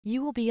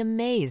You will be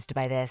amazed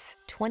by this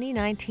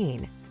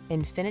 2019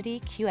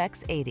 INFINITI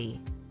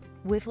QX80.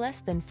 With less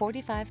than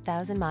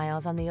 45,000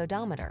 miles on the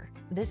odometer,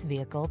 this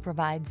vehicle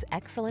provides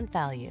excellent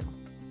value.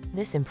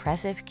 This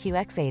impressive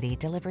QX80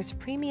 delivers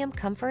premium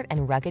comfort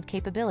and rugged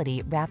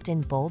capability wrapped in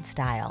bold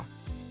style.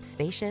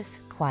 Spacious,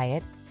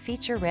 quiet,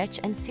 feature-rich,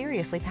 and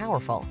seriously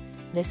powerful,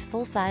 this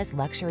full-size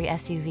luxury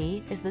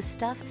SUV is the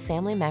stuff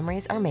family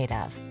memories are made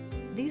of.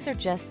 These are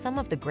just some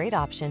of the great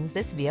options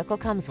this vehicle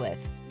comes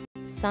with: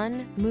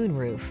 sun,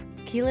 moonroof,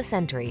 keyless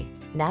entry,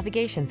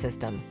 navigation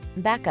system,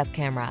 backup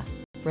camera,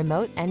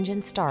 remote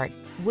engine start,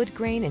 wood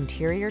grain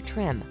interior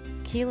trim,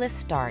 keyless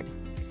start,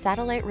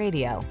 satellite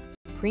radio,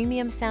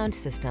 premium sound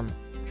system,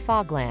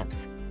 fog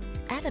lamps.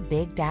 Add a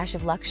big dash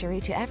of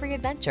luxury to every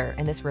adventure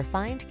in this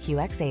refined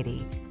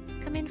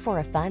QX80. Come in for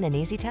a fun and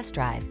easy test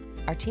drive.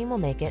 Our team will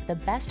make it the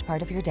best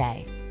part of your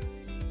day.